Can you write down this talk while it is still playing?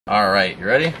All right, you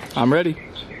ready? I'm ready.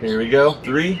 Here we go.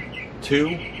 3, 2,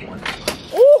 1.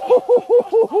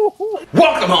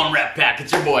 Welcome home, Rep Pack.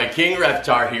 It's your boy King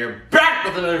Reptar here, back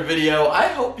with another video. I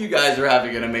hope you guys are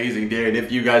having an amazing day, and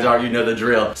if you guys are, you know the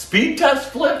drill. Speed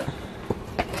test flip.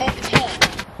 15,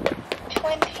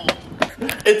 20.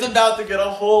 It's about to get a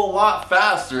whole lot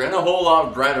faster and a whole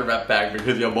lot brighter, Rep Pack,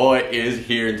 because your boy is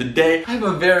here. Today, I have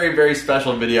a very, very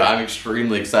special video I'm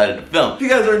extremely excited to film. If you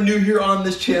guys are new here on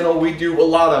this channel, we do a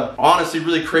lot of, honestly,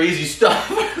 really crazy stuff.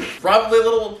 Probably a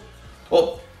little,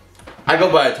 well, I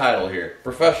go by a title here,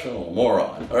 professional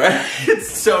moron, alright?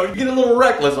 So you get a little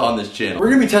reckless on this channel. We're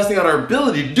gonna be testing out our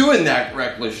ability doing that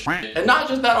reckless shit, and not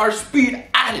just that, our speed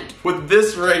at it. With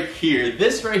this right here.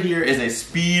 This right here is a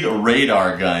speed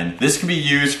radar gun. This can be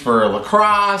used for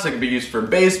lacrosse, it can be used for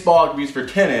baseball, it can be used for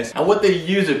tennis, and what they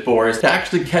use it for is to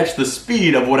actually catch the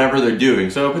speed of whatever they're doing.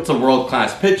 So if it's a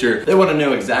world-class pitcher, they want to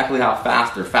know exactly how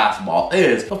fast their fastball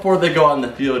is before they go on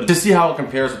the field to see how it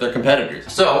compares with their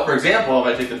competitors. So, for example,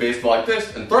 if I take the baseball like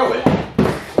this and throw it.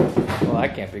 Well,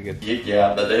 that can't be good.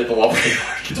 Yeah, but they hit the wall pretty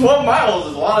hard. 12 miles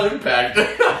is a lot of impact.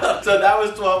 So that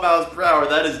was 12 miles per hour.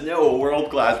 That is no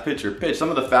world-class pitcher pitch. Some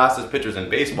of the fastest pitchers in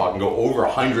baseball can go over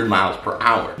 100 miles per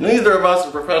hour. Neither of us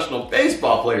are professional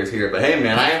baseball players here, but hey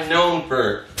man, I am known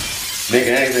for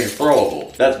making anything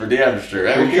throwable. That's for damn sure.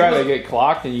 Were you trying to get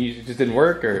clocked and you just didn't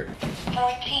work, or?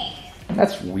 14,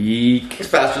 That's weak. It's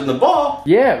faster than the ball.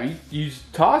 Yeah, you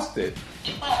tossed it.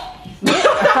 12.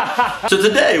 So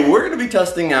today, we're going to be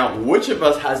testing out which of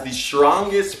us has the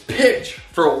strongest pitch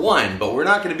for one, but we're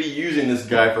not going to be using this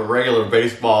guy for regular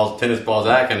baseballs, tennis balls,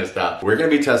 that kind of stuff. We're going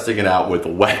to be testing it out with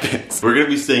weapons. We're going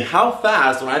to be seeing how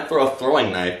fast, when I throw a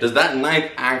throwing knife, does that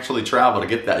knife actually travel to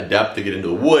get that depth to get into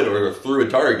the wood or through a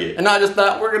target. And not just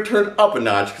that, we're going to turn it up a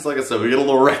notch, because like I said, we get a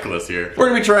little reckless here. We're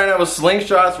going to be trying out with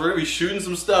slingshots, we're going to be shooting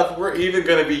some stuff, we're even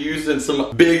going to be using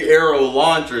some big arrow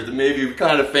launchers that may be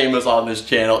kind of famous on this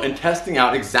channel, and testing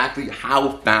out exactly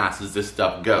how fast does this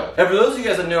stuff go. And for those of you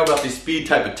guys that know about these speed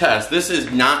type of tests, this is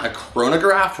not a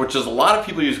chronograph, which is a lot of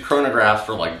people use chronographs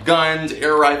for like guns,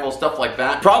 air rifles, stuff like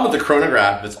that. Problem with the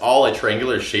chronograph, it's all a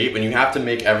triangular shape and you have to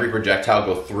make every projectile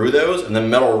go through those and the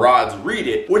metal rods read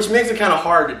it, which makes it kind of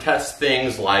hard to test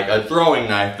things like a throwing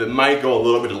knife that might go a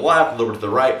little bit to the left, a little bit to the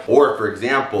right, or for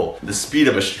example, the speed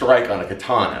of a strike on a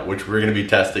katana, which we're going to be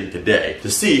testing today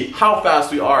to see how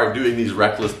fast we are doing these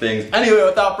reckless things. Anyway,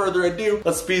 without further ado,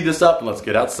 let's speed this up and let's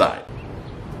get outside.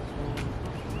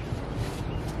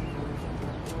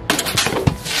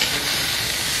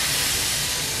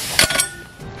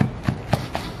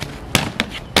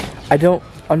 I don't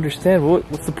understand.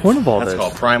 What's the point of all this? That's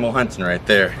called primal hunting right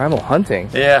there. Primal hunting?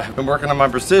 Yeah, I've been working on my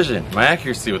precision, my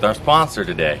accuracy with our sponsor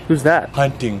today. Who's that?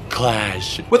 Hunting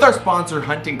Clash. With our sponsor,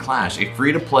 Hunting Clash, a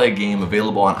free-to-play game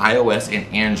available on iOS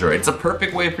and Android. It's a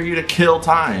perfect way for you to kill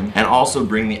time and also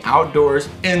bring the outdoors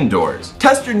indoors.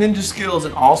 Test your ninja skills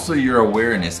and also your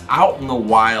awareness out in the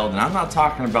wild, and I'm not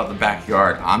talking about the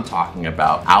backyard, I'm talking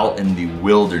about out in the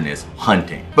wilderness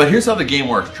hunting. But here's how the game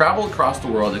works. Travel across the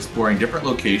world exploring different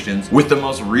locations with the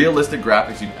most realistic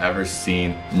graphics you've ever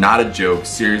seen. Not a joke.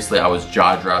 Seriously, I was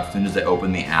jaw-dropped as soon as I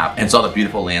opened the app and saw the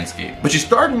beautiful landscape. But you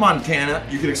start in Montana,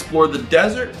 you can explore the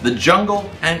desert, the jungle,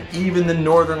 and even the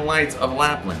northern lights of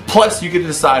Lapland. Plus, you get to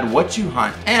decide what you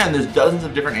hunt, and there's dozens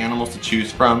of different animals to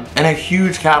choose from, and a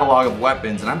huge catalog of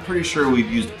weapons, and I'm pretty sure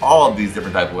we've used all of these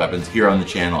different types of weapons here on the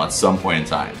channel at some point in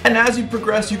time. And as you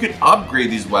progress, you can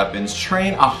upgrade these weapons,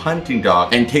 train a hunting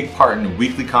dog, and take part in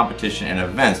weekly competition and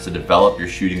events to develop your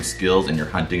shooting skills and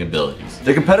your hunting abilities.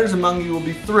 The competitors among you will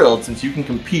be thrilled since you can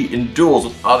compete in duels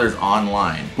with others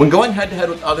online. When going head to head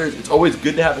with others, it's always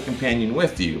good to have a companion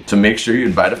with you, so make sure you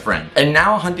invite a friend. And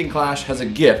now Hunting Clash has a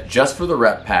gift just for the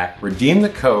Rep Pack. Redeem the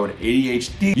code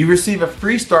ADHD. You receive a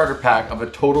free starter pack of a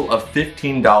total of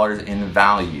 $15 in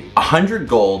value. 100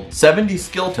 gold, 70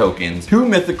 skill tokens, 2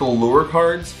 mythical lure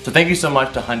cards. So thank you so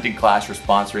much to Hunting Clash for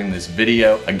sponsoring this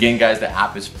video. Again guys, the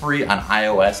app is free on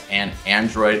iOS and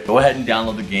Android. Go ahead and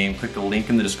download the game, click the link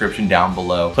in the description down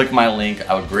below. Click my link,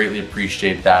 I would greatly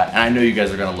appreciate that. And I know you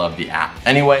guys are gonna love the app.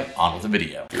 Anyway, on with the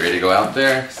video. You ready to go out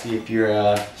there? See if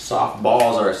your soft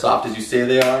balls are as soft as you say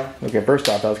they are? Okay, first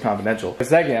off, that was confidential.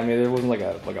 Second, I mean, there wasn't like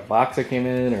a box that came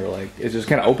in, or like, it's just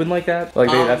kind of open like that? Like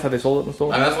that's how they sold it in the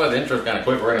store? And that's why the intro's kind of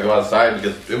quick. We're gonna go outside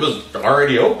because it was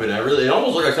already open. It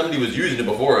almost looked like somebody was using it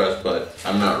before us, but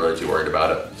I'm not really too worried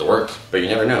about it. It works, but you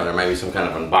never know. There might be some kind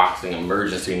of unboxing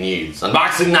emergency needs.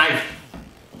 Unboxing knife!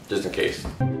 Just in case.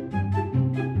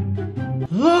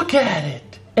 Look at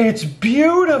it. It's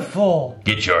beautiful.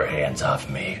 Get your hands off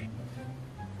me.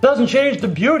 Doesn't change the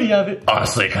beauty of it.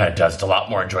 Honestly, it kind of does. It's a lot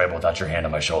more enjoyable without your hand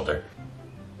on my shoulder.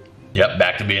 Yep,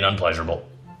 back to being unpleasurable.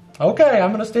 Okay,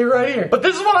 I'm gonna stay right here. But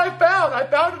this is what I found. I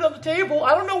found it on the table.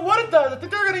 I don't know what it does. I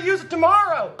think they're gonna use it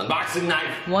tomorrow. Unboxing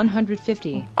knife.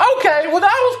 150. Okay, well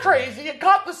that was crazy. It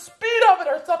caught the speed of it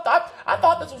or something. I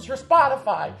thought this was for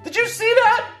Spotify. Did you see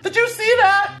that? Did you see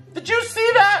that? Did you see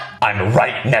that? I'm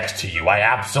right next to you. I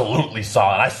absolutely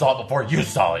saw it. I saw it before you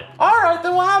saw it. All right,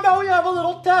 then well, how about we have a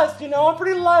little test? You know, I'm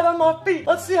pretty light on my feet.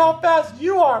 Let's see how fast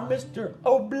you are, Mr.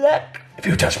 Oblek. If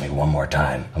you touch me one more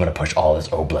time, I'm gonna push all this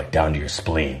Oblek down to your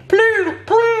spleen. Please,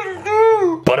 please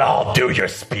do. But I'll do your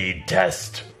speed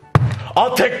test.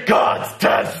 I'll take God's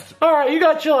test. All right, you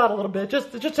gotta chill out a little bit.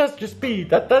 Just test your speed.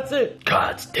 That's it.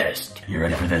 God's test. You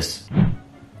ready for this?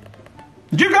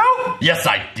 Did you go? Yes,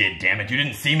 I did, damn it. You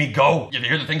didn't see me go. You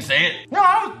hear the thing say it? No,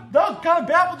 I was kind of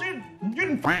baffled. You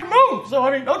didn't move. So,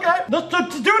 I mean, okay.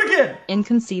 Let's do it again.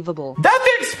 Inconceivable.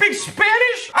 That thing speaks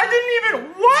Spanish? I didn't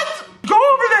even, what? Go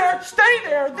over there, stay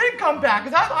there, then come back.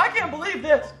 Because I can't believe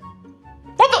this.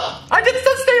 What the? I just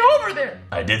said stay over there.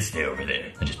 I did stay over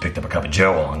there. I just picked up a cup of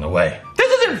Joe along the way.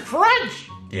 This is in French.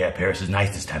 Yeah, Paris is nice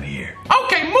this time of year.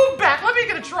 Okay, move back. Let me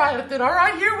get a try at it. All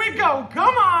right, here we go.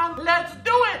 Come on, let's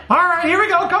do it. All right, here we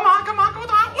go. Come on.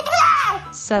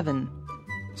 7.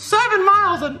 7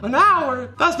 miles an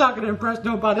hour. That's not gonna impress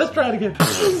nobody. Let's try it again.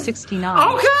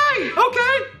 69. Okay.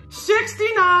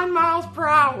 69 miles per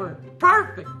hour.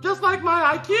 Perfect. Just like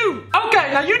my IQ.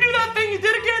 Okay, now you do that thing you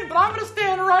did again, but I'm gonna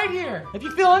stand right here. If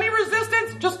you feel any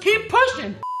resistance, just keep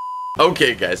pushing.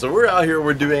 Okay guys, so we're out here,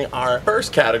 we're doing our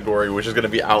first category, which is gonna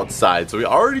be outside. So we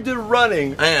already did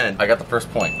running, and I got the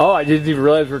first point. Oh, I didn't even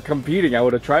realize we're competing. I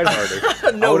would have tried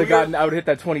harder. No, I would hit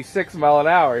that 26 mile an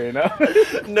hour, you know?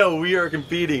 No, we are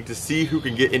competing to see who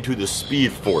can get into the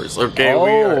speed force, okay?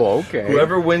 Okay.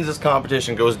 Whoever wins this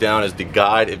competition goes down as the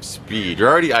guide of speed. You're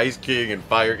already Ice King and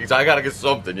Fire King, so I gotta get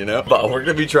something, you know? But we're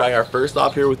gonna be trying our first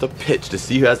off here with a pitch to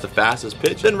see who has the fastest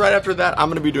pitch. Then right after that, I'm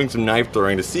gonna be doing some knife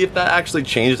throwing to see if that actually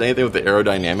changes anything with the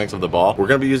aerodynamics of the ball. We're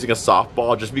gonna be using a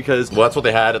softball just because, well, that's what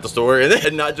they had at the store, and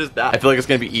then not just that. I feel like it's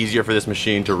gonna be easier for this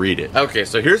machine to read it. Okay,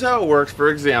 so here's how it works. For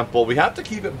example, we have to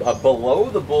keep it below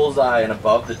the bullseye and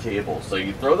above the table. So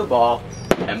you throw the ball,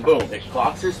 and boom, it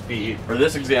clocks your speed. For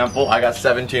this example, I got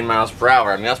 17 miles per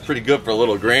hour. I mean, that's pretty good for a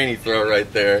little granny throw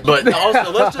right there. But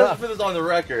also, let's just put this on the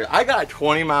record. I got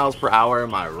 20 miles per hour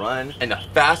in my run, and the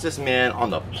fastest man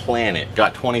on the planet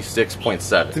got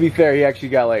 26.7. To be fair, he actually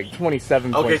got like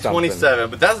 27 Okay, something. 27,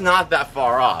 but that's not that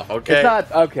far off, okay? It's not,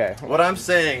 okay. What I'm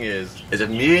saying is if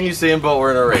me and Usain Bolt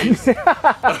were in a race,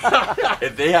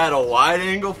 if they had a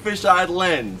wide-angle fisheye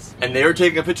lens, and they were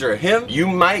taking a picture of him, you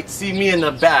might see me in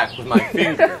the back with my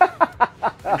finger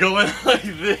going like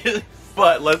this.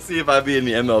 But let's see if I'd be in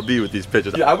the MLB with these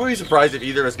pitches. I would be surprised if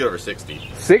either of us get over 60.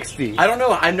 60? I don't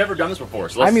know. I've never done this before.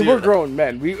 So let's I mean, see we're grown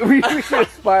men. We should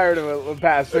aspire to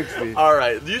past 60. All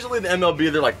right. Usually in the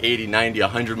MLB, they're like 80, 90,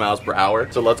 100 miles per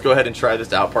hour. So let's go ahead and try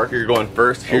this out. Parker, you're going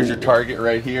first. Here's your target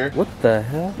right here. What the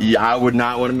hell? Yeah, I would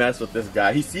not want to mess with this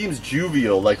guy. He seems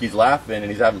jovial, like he's laughing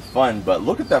and he's having fun, but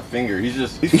look at that finger. He's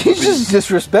just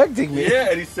disrespecting me. Yeah,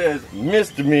 and he says,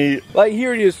 missed me. Like, he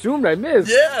already assumed I missed.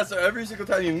 Yeah, so every single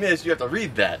time you miss, you have to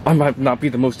read that. I might not be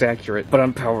the most accurate, but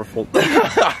I'm powerful.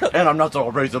 And I'm not so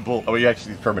erasable. Oh, he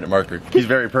actually is permanent marker. He's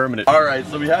very permanent. All right,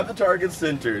 so we have the target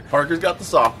centered. Parker's got the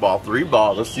softball, 3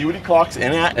 ball. Let's see what he clocks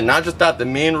in at. And not just that, the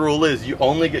main rule is you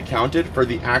only get counted for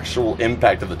the actual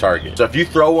impact of the target. So if you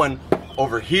throw one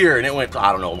over here and it went to,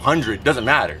 I don't know, 100, doesn't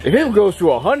matter. If it goes to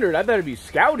 100, I better be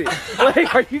scouted.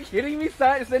 Like, are you kidding me?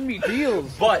 Send me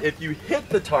deals. But if you hit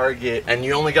the target and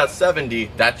you only got 70,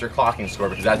 that's your clocking score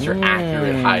because that's your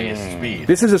accurate highest speed.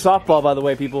 This is a softball, by the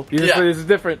way, people. This is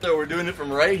different. So we're doing it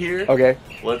from right here. Okay.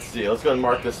 Let's see. Let's go ahead and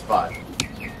mark this spot.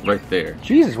 Right there.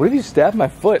 Jesus, what if you stab my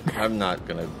foot? I'm not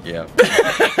gonna, yeah.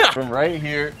 From right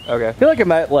here. Okay. I feel like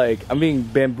I'm being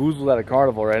bamboozled at a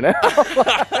carnival right now.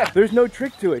 There's no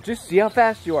trick to it. Just see how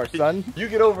fast you are, son. You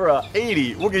get over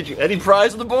 80, we'll get you any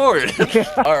prize on the board.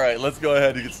 All right, let's go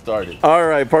ahead and get started. All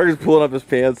right, Parker's pulling up his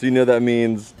pants, so you know that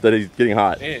means that he's getting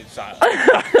hot. It's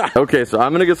hot. Okay, so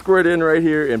I'm gonna get squared in right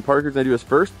here, and Parker's gonna do his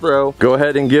first throw. Go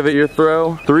ahead and give it your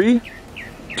throw. 3,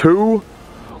 2,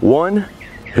 1,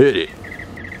 hit it.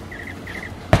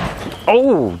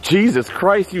 Oh, Jesus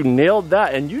Christ, you nailed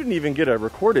that, and you didn't even get a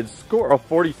recorded score of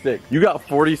 46. You got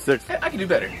 46. I can do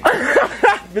better.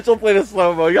 Mitchell played a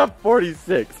slow-mo, you got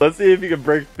 46. Let's see if you can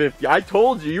break 50. I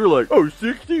told you, you were like, oh,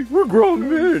 60? We're grown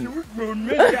men. We're grown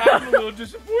men. Yeah, I'm a little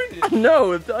disappointed.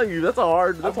 No, I'm telling you, that's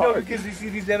hard. That's hard. Because you see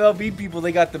these MLB people,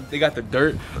 they got the dirt. They got the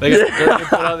dirt they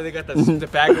put on, they got the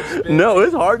tobacco spit. No,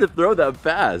 it's hard to throw that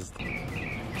fast.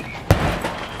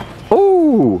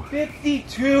 Oh!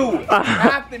 52. What's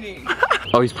happening?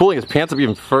 Oh, he's pulling his pants up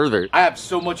even further. I have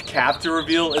so much calf to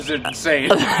reveal, it's insane.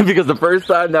 Because the first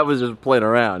time that was just playing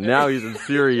around. Now he's in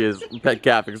serious pet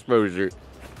calf exposure.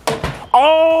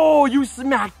 Oh, you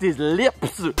smacked his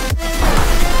lips.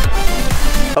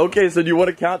 Okay, so do you want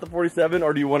to count the 47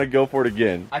 or do you want to go for it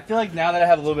again? I feel like now that I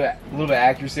have a little bit of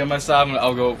accuracy on my side,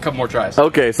 I'll go a couple more tries.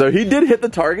 Okay, so he did hit the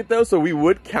target though, so we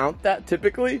would count that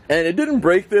typically. And it didn't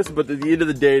break this, but at the end of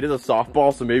the day, it is a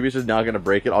softball, so maybe it's just not gonna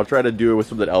break it. I'll try to do it with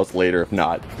something else later if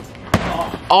not.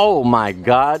 Oh my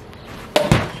God.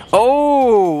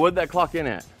 Oh, what'd that clock in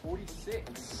at?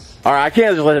 46. All right, I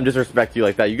can't just let him disrespect you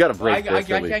like that. You gotta break this. I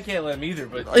can't let him either,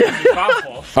 but it's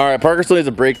possible. All right, Parker still needs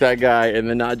to break that guy, and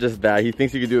then not just that, he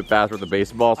thinks he can do it faster with the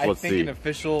baseball, so let's see. I think an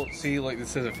official, see, like this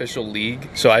says official league,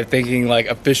 so I'm thinking like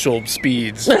official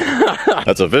speeds.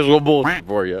 That's official bullshit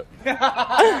for you.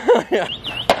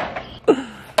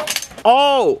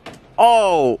 Oh!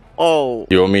 Oh! Oh!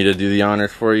 You want me to do the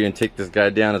honors for you and take this guy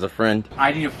down as a friend?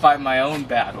 I need to fight my own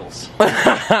battles. No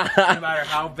matter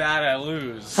how bad I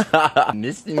lose.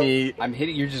 Missed me. I'm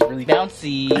hitting, you're just really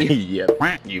bouncy. Yep,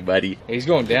 you buddy. Hey, he's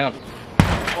going down.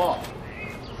 Oh.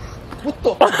 What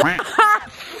the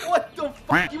What the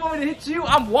fuck? You want me to hit you?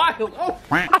 I'm wild. Oh.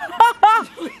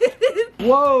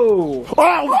 Whoa.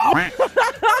 Oh.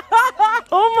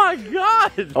 Oh my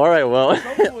God. All right, well.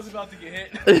 Someone was about to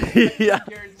get hit. Yeah.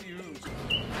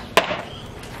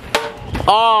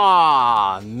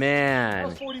 Aw, man. That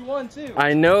was 41 too.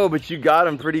 I know, but you got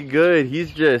him pretty good.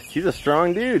 He's a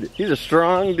strong dude. He's a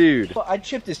strong dude. Well, I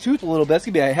chipped his tooth a little bit. That's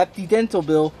gonna be a hefty dental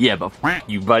bill. Yeah, but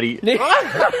you, buddy.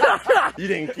 You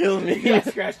didn't kill me. You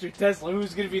scratched your Tesla.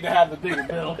 Who's gonna be the have the bigger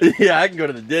bill? Yeah, I can go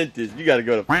to the dentist. You gotta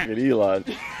go to fucking Elon.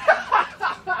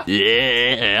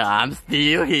 Yeah, I'm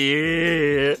still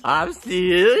here. I'm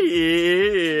still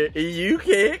here. You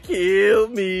can't kill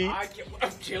me. I'm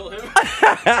kill him. No,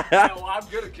 I'm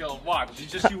gonna kill him. Watch.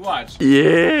 Just you watch.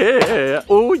 Yeah.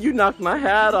 Oh, you knocked my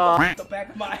hat off. The back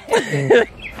of my head.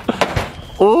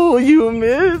 Oh, you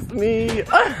missed me.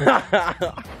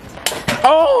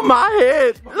 Oh, my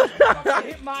head.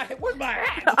 Hit my head. Where's my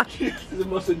hat? This is the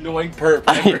most annoying perp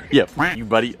ever. Yep, you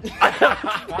buddy. This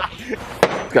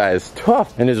guy is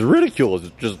tough, and his ridicule is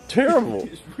just terrible.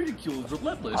 His ridicule is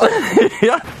relentless.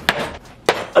 Yeah.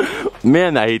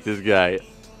 Man, I hate this guy.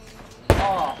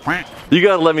 Oh. You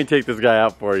gotta let me take this guy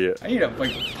out for you. I need to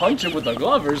like punch him with the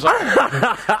glove or something.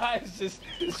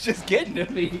 It's just getting to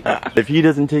me. If he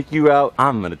doesn't take you out,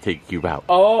 I'm gonna take you out.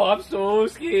 Oh, I'm so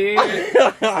scared.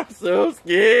 I'm so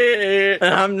scared.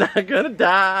 I'm not gonna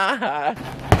die.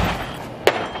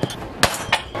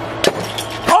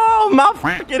 Oh, my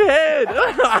fucking head.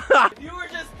 You were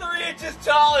just 3 inches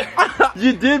taller.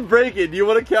 You did break it. Do you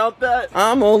want to count that?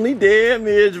 I'm only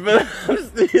damaged, but I'm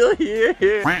still here.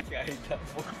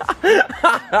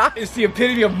 It's the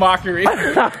epitome of mockery.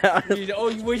 Oh,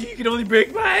 you can only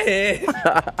break my head.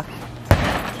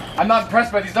 I'm not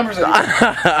impressed by these numbers anymore.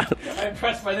 I'm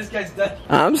impressed by this guy's death.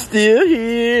 I'm still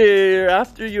here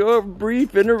after your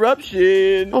brief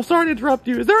interruption. Oh, sorry to interrupt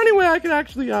you. Is there any way I could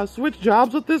actually switch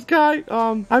jobs with this guy?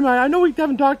 I know we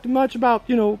haven't talked much about,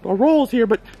 you know, our roles here,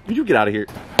 but could you get out of here?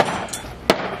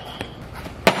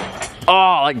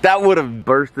 Oh, like that would have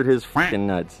bursted his freaking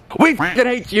nuts. We freaking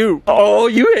hate you. Oh,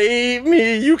 you hate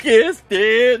me. You can't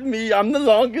stand me. I'm the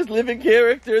longest living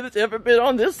character that's ever been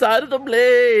on this side of the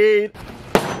blade.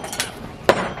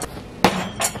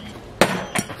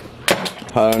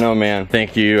 I don't know, man.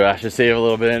 Thank you. I should save a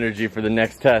little bit of energy for the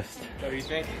next test. What do you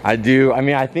think? I do. I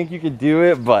mean, I think you could do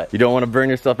it, but you don't want to burn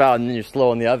yourself out and then you're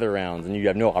slow in the other rounds and you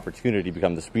have no opportunity to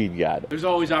become the speed guide. There's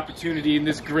always opportunity in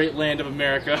this great land of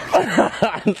America.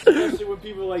 Especially when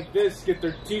people like this get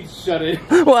their teeth shut in.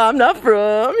 Well, I'm not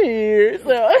from here,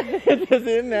 so it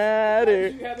doesn't matter.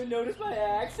 You haven't noticed my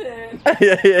accent.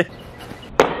 Yeah.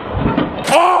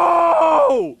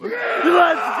 Oh!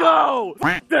 Let's go!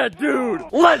 That dude!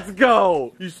 Let's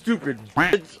go! You stupid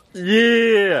bitch!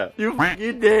 Yeah! You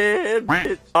fucking dead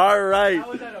bitch! Alright! I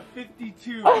was at a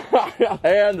 52.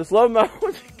 And the slow-mo,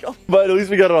 but at least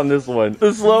we got it on this one.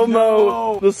 The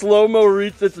slow-mo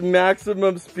reached its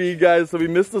maximum speed, guys, so we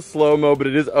missed the slow-mo, but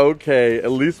it is okay.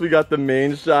 At least we got the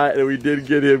main shot and we did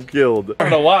get him killed. I don't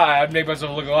know why, I'd make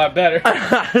myself look a lot better.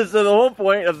 So the whole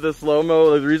point of the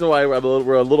slow-mo, the reason why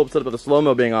we're a little upset about the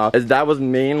slow-mo being off, is that was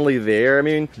mainly there, I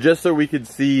mean, just so we could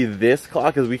see be this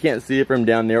clock because we can't see it from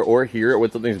down there or hear it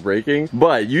when something's breaking.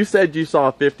 But you said you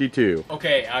saw 52.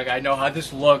 Okay, I know how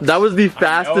this looks. That was the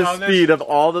fastest speed of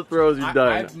all the throws you've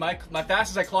done. My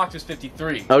fastest I clocked was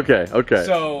 53. Okay, okay.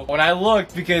 So when I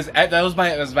looked, because that was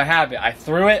my habit, I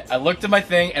threw it, I looked at my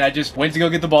thing, and I just went to go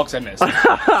get the ball because I missed.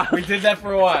 We did that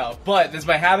for a while, but it's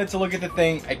my habit to look at the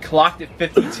thing. I clocked at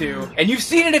 52, and you've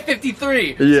seen it at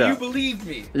 53, so you believe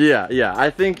me. Yeah, yeah. I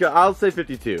think I'll say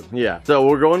 52. Yeah. So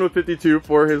we're going with 52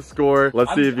 for his score.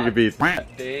 Let's see if you can beat.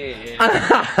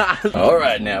 All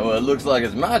right, now it looks like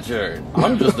it's my turn.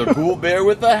 I'm just a cool bear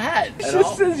with a hat. It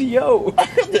just says yo.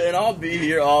 And I'll be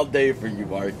here all day for you,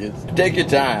 Marcus. Take your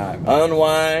time.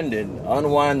 Unwind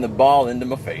the ball into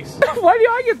my face. Why do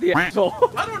I get the asshole?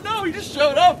 I don't know. He just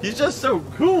showed up. He's just so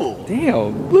cool.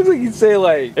 Damn. Looks like you'd say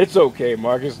like, it's okay,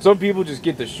 Marcus. Some people just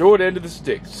get the short end of the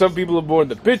stick. Some people are born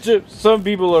the pitcher. Some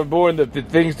people are born the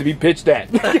things to be pitched at.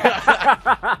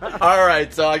 All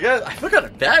right, so I guess I forgot a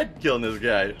bad killing this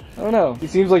guy. I don't know. He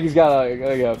seems like he's got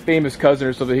a famous cousin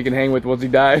or something he can hang with once he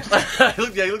dies. he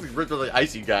looks like Rich was like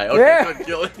icy guy. Okay,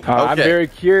 yeah. I'm very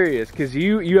curious because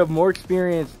you have more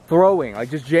experience throwing, like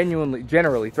just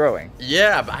generally throwing.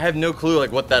 Yeah, but I have no clue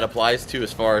like what that applies to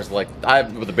as far as like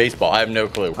with the baseball. I have no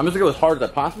clue. I'm just gonna go as hard as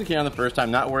I possibly can the first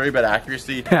time, not worry about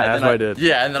accuracy. Yeah, that's what I did.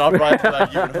 Yeah, and then I'll probably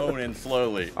let you and hone in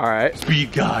slowly. All right.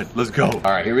 Speed God, let's go.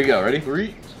 All right, here we go. Ready?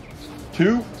 3,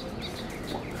 2.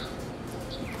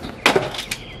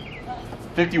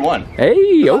 51.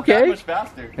 Hey, okay. That much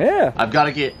faster. Yeah. I've got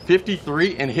to get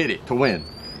 53 and hit it to win.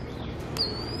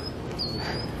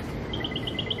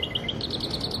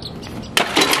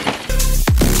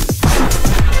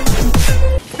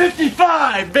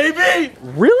 $55, baby!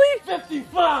 Really?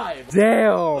 55!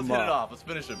 Damn. Let's hit it off. Let's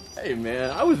finish him. Hey,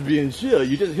 man, I was being chill.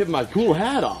 You just hit my cool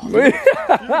hat off. You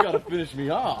gotta finish me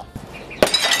off.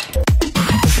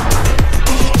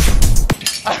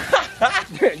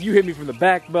 You hit me from the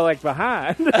back, but like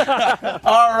behind.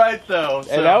 All right, though.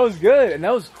 So. And that was good, and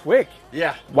that was quick.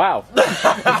 Yeah. Wow. Is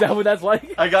that what that's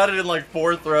like? I got it in like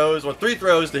 4 throws, or 3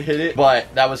 throws to hit it,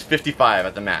 but that was 55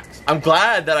 at the max. I'm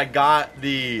glad that I got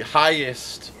the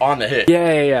highest on the hit.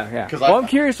 Yeah. Well, I'm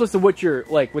curious as to what your,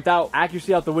 like, without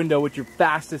accuracy out the window, what your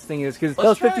fastest thing is, because that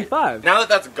was 55. Now that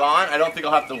that's gone, I don't think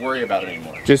I'll have to worry about it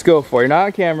anymore. Just go for it. You're not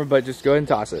on camera, but just go ahead and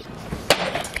toss it.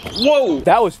 Whoa!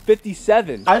 That was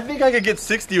 57. I think I could get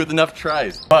 60 with enough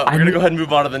tries. But we're gonna go ahead and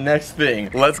move on to the next thing.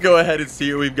 Let's go ahead and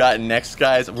see what we've got next,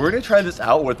 guys. We're gonna try this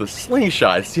out with a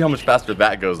slingshot, see how much faster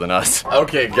that goes than us.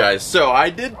 Okay, guys, so I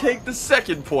did take the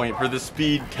second point for the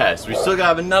speed test. We still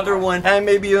have another one and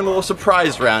maybe even a little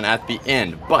surprise round at the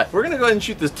end. But we're gonna go ahead and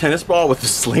shoot this tennis ball with the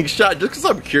slingshot just because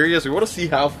I'm curious. We wanna see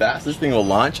how fast this thing will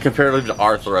launch comparative to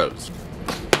our throws.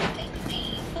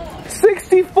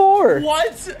 64.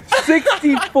 What?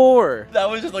 64. That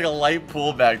was just like a light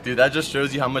pullback, dude. That just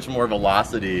shows you how much more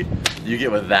velocity you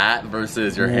get with that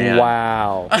versus your hand.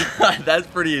 Wow. That's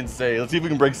pretty insane. Let's see if we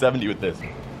can break 70 with this.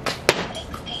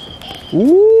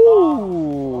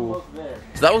 Ooh.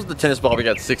 So that was the tennis ball. We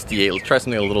got 68. Let's try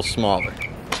something a little smaller.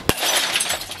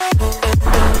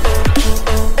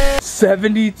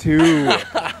 72.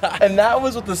 And that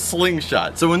was with the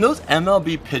slingshot. So when those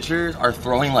MLB pitchers are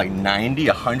throwing like 90,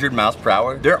 100 miles per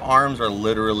hour, their arms are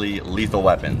literally lethal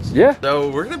weapons. Yeah.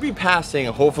 So we're gonna be passing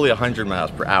hopefully 100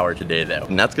 miles per hour today though.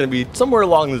 And that's gonna be somewhere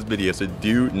along this video, so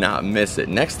do not miss it.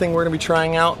 Next thing we're gonna be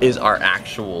trying out is our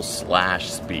actual slash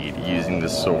speed using the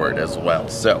sword as well.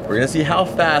 So we're gonna see how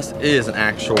fast is an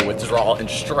actual withdrawal and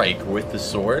strike with the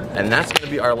sword. And that's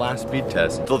gonna be our last speed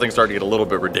test until things start to get a little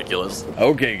bit ridiculous.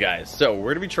 Okay guys, so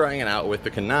we're gonna be trying it out with the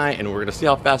KUNAI and we're gonna see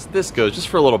how fast this goes just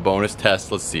for a little bonus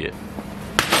test. Let's see it.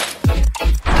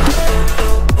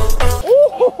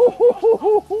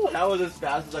 That was as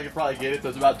fast as I could probably get it, so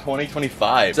it's about 20,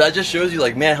 25. So that just shows you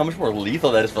like, man, how much more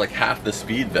lethal that is for like half the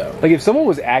speed though. Like if someone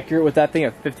was accurate with that thing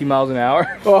at 50 miles an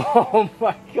hour, oh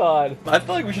my God. I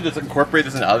feel like we should just incorporate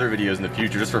this in other videos in the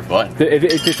future just for fun. If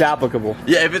it's applicable.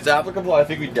 Yeah, if it's applicable, I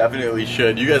think we definitely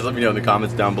should. You guys let me know in the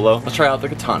comments down below. Let's try out the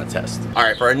katana test. All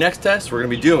right, for our next test, we're gonna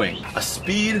be doing a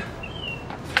speed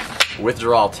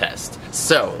withdrawal test.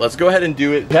 So let's go ahead and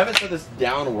do it. We haven't set this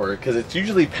downward because it's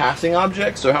usually passing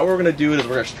objects. So how we're gonna do it is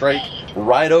we're gonna strike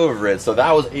right over it. So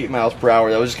that was 8 miles per hour.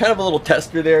 That was just kind of a little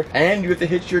tester there. And you have to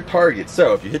hit your target.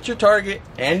 So if you hit your target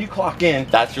and you clock in,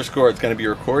 that's your score. It's gonna be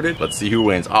recorded. Let's see who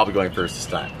wins. I'll be going first this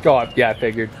time. God, yeah, I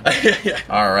figured.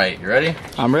 All right, you ready?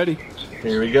 I'm ready.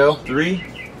 Here we go. 3,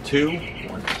 2,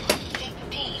 1.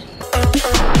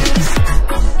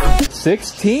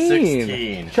 16.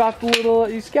 16. Chopped a little,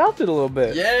 you scalped it a little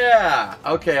bit. Yeah.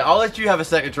 Okay, I'll let you have a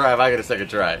second try if I get a second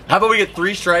try. How about we get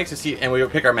 3 strikes to see, and we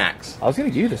pick our max? I was gonna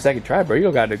give you the second try, bro. You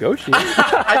don't gotta negotiate.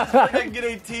 I just feel like I can get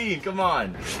 18. Come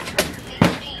on.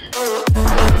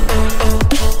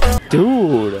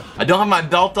 Dude. I don't have my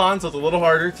belt on, so it's a little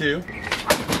harder too.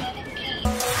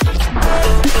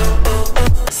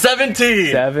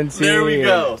 17. 17. There we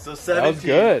go. So 17 that was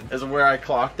good. is where I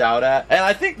clocked out at. And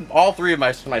I think all 3 of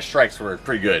my strikes were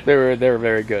pretty good. They were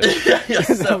very good. Yeah,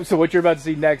 so what you're about to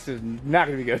see next is not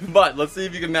gonna be good. But let's see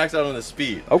if you can max out on the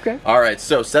speed. Okay. Alright,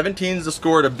 so 17 is the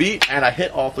score to beat, and I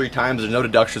hit all 3 times. There's no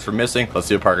deductions for missing. Let's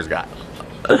see what Parker's got.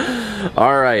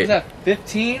 Alright. Is that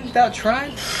 15 without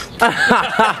trying?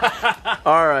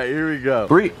 Alright, here we go.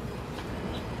 3,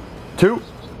 2,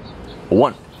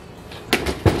 1.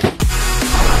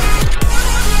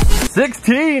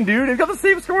 16, dude. He's got the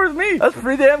same score as me. That's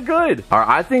pretty damn good. All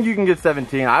right, I think you can get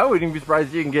 17. I wouldn't be surprised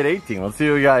if you can get 18. Let's see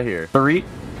what we got here. 3,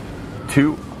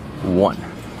 2, 1.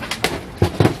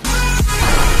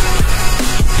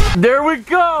 There we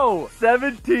go!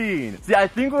 17. See, I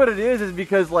think what it is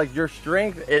because like your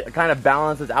strength, it kind of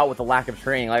balances out with the lack of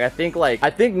training. Like I think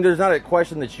there's not a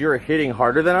question that you're hitting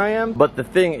harder than I am, but the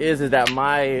thing is that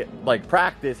my like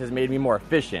practice has made me more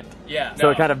efficient. Yeah. So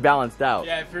it kind of balanced out.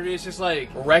 Yeah, for me it's just like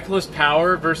reckless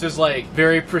power versus like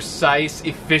very precise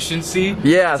efficiency.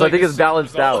 Yeah, so like I think it's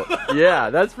balanced result. out. Yeah,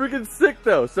 that's freaking sick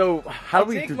though. So how do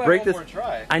we break this?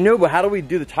 Try. I know, but how do we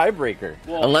do the tiebreaker?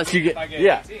 Well, unless you get, I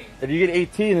get 18. If you get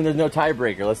 18, then there's no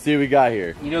tiebreaker. Let's see what we got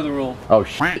here. You know the rule. Oh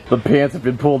shit, the pants have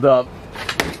been pulled up.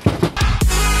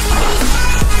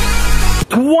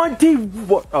 20.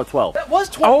 Oh, 12. That was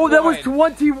 21. Oh, that was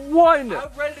 21. I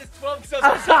read it as 12 because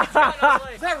I was so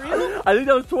like, is that real? I think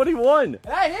that was 21.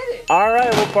 I hit it. All right,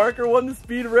 well, Parker won the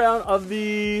speed round of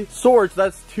the swords.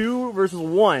 That's 2 versus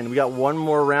 1. We got 1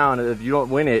 more round. If you don't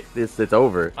win it, it's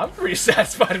over. I'm pretty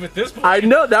satisfied with this one. I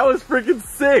know, that was freaking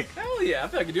sick. Hell yeah, I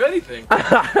feel I can do anything.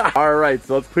 All right,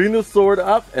 so let's clean the sword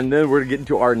up, and then we're gonna get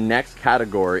into our next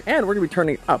category, and we're gonna be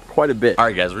turning up quite a bit. All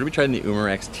right, guys, we're gonna be trying the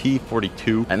Umarex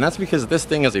T42, and that's because this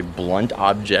thing is a blunt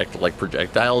object like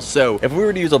projectiles. So if we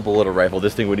were to use a bullet or rifle,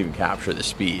 this thing wouldn't even capture the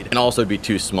speed, and also be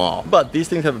too small. But these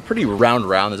things have a pretty round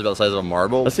that's about the size of a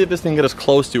marble. Let's see if this thing gets us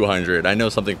close to 100. I know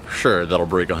something for sure that'll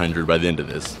break 100 by the end of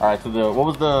this. All right, so what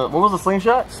was the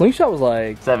slingshot? Slingshot was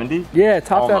like 70. Yeah,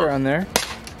 top that Almost. around there.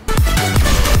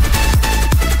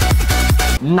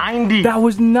 90. That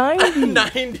was 90.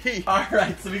 90. All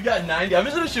right, so we got 90. I'm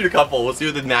just gonna shoot a couple. We'll see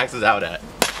what the max is out at.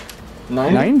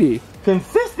 90.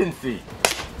 Consistency.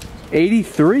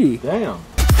 83. Damn.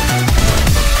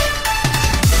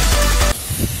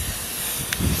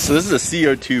 So this is a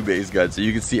CO2 based gun, so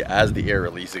you can see as the air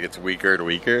release it gets weaker and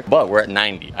weaker, but we're at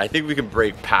 90. I think we can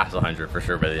break past 100 for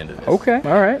sure by the end of this. Okay,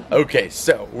 all right. Okay,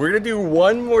 so we're gonna do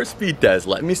one more speed test.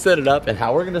 Let me set it up, and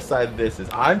how we're gonna decide this is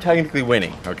I'm technically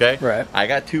winning, okay? Right. I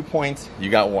got 2 points, you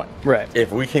got 1. Right.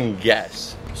 If we can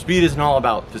guess, speed isn't all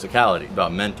about physicality, it's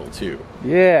about mental too.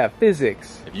 Yeah,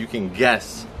 physics. If you can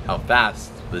guess how fast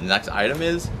the next item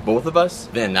is, both of us,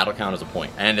 then that'll count as a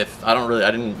point. And if I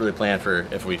didn't really plan for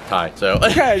if we tie, so.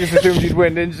 I just assumed you'd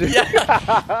win, didn't you?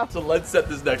 Yeah. So let's set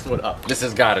this next one up. This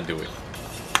has got to do it.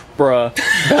 Bruh,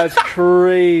 that's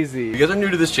crazy. If you guys are new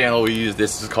to this channel, we use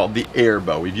this is called the air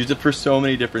bow. We've used it for so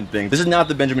many different things. This is not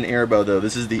the Benjamin air bow though.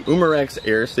 This is the Umarex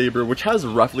air saber, which has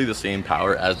roughly the same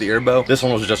power as the air bow. This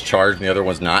one was just charged and the other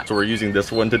one's not. So we're using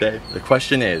this one today. The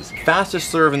question is,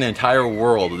 fastest serve in the entire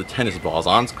world of the tennis balls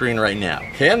on screen right now.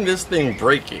 Can this thing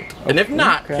break it? And if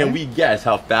not, can we guess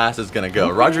how fast it's gonna go?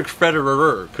 Roger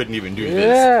Federer couldn't even do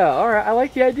this. Yeah, all right. I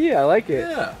like the idea. I like it.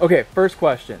 Yeah. Okay, first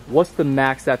question. What's the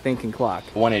max that thing can clock?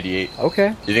 188. Okay.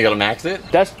 You think it'll max it?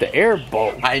 That's the air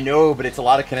bow. I know, but it's a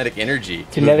lot of kinetic energy.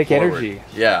 Kinetic moving forward. energy.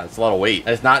 Yeah, it's a lot of weight.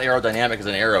 And it's not aerodynamic as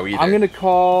an arrow either. I'm gonna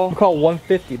call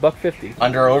 150, $150.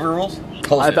 Under or over rules?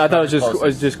 I thought it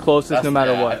was just closest no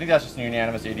matter what. I think that's just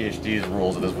unanimous ADHD's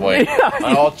rules at this point.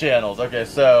 On all channels. Okay,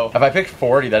 so if I pick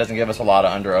 40, that doesn't give us a lot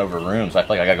of under or over room, so I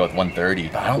feel like I gotta go with 130.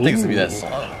 But I don't think it's gonna be that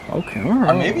slow. Okay, all right.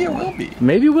 Or maybe it will be.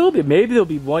 Maybe it will be. Maybe there'll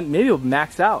be one. Maybe it'll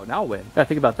max out and I'll win. Gotta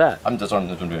think about that. That's what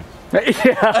I'm doing.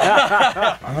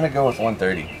 Yeah. I'm gonna go with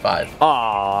 135.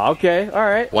 Aw, okay, all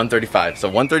right. 135. So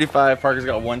 135, Parker's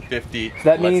got 150. So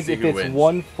that means if it's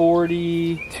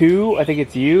 142, I think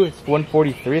it's you. It's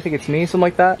 143, I think it's me, something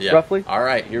like that, Yeah. roughly. All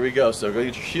right, here we go. So go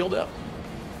get your shield up.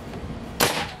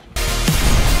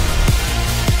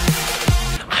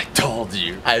 I told told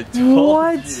you. I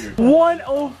told you.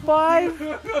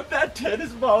 105? That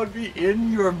tennis ball would be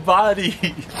in your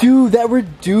body. Dude, that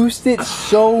reduced it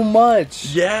so much.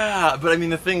 Yeah, but I mean,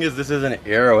 the thing is, this is an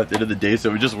arrow at the end of the day,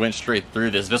 so we just went straight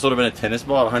through this. This would have been a tennis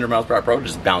ball at 100 miles per hour, probably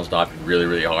just bounced off really,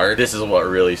 really hard. This is what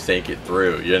really sank it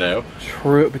through, you know?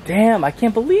 True, but damn, I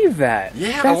can't believe that.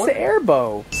 Yeah, that's the air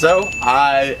bow. So,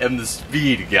 I am the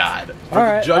speed god. For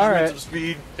Alright, the judgments alright. of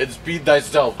speed, and speed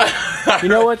thyself. You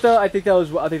know what though? I think that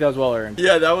was well earned.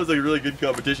 Yeah, that was a really good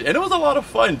competition, and it was a lot of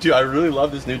fun too. I really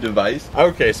love this new device.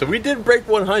 Okay, so we did break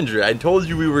 100. I told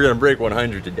you we were gonna break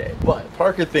 100 today, but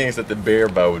Parker thinks that the bear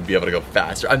bow would be able to go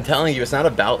faster. I'm telling you, it's not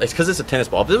about. It's because it's a tennis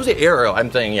ball. If it was an arrow,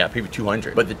 I'm saying yeah, maybe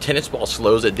 200. But the tennis ball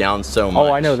slows it down so much.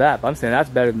 Oh, I know that, but I'm saying that's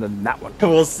better than that one.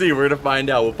 We'll see. We're gonna find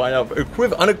out. We'll find out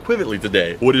unequivocally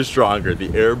today what is stronger,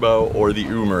 the air bow or the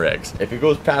Umarex. If it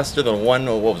goes faster than what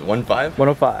was it, 1.5?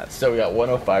 105. So we got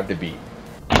 105 to beat.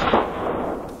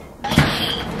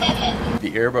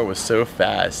 The air bow was so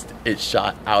fast, it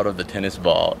shot out of the tennis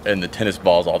ball, and the tennis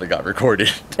ball is all that got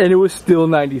recorded. And it was still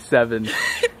 97.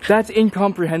 That's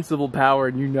incomprehensible power,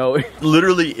 and you know it.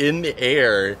 Literally in the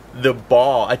air, the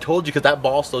ball, I told you, because that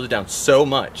ball slowed it down so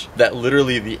much that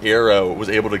literally the arrow was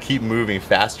able to keep moving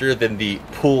faster than the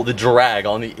drag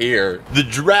on the air. The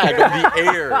drag on the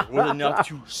air was enough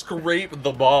to scrape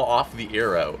the ball off the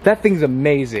arrow. That thing's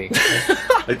amazing.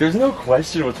 Like, there's no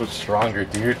question which was stronger,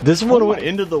 dude. This one went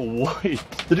into the white.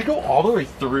 Did it go all the way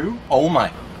through? Oh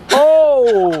my.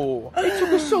 Oh! It took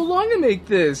us so long to make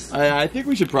this. I think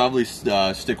we should probably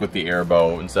stick with the air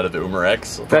bow instead of the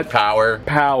Umarex. That power.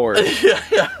 Power.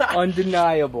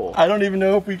 Undeniable. I don't even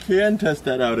know if we can test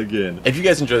that out again. If you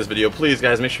guys enjoyed this video, please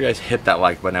guys, make sure you guys hit that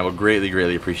like button. I would greatly,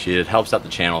 greatly appreciate it. It helps out the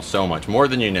channel so much, more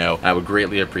than you know. I would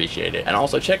greatly appreciate it. And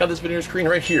also check out this video screen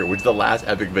right here, which is the last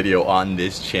epic video on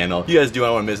this channel. You guys do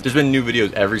not want to miss. There's been new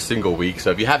videos every single week,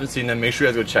 so if you haven't seen them, make sure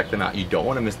you guys go check them out. You don't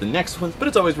want to miss the next ones, but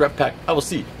it's always rep pack. I will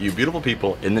see you beautiful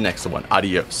people in the next one.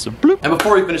 Adios. Bloop. And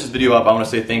before we finish this video up, I want to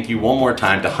say thank you one more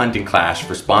time to Hunting Clash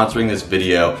for sponsoring this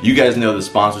video. You guys know the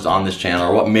sponsors on this channel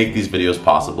are what make these videos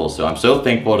possible, so I'm so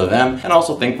thankful to them, and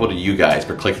also thankful to you guys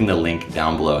for clicking the link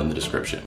down below in the description.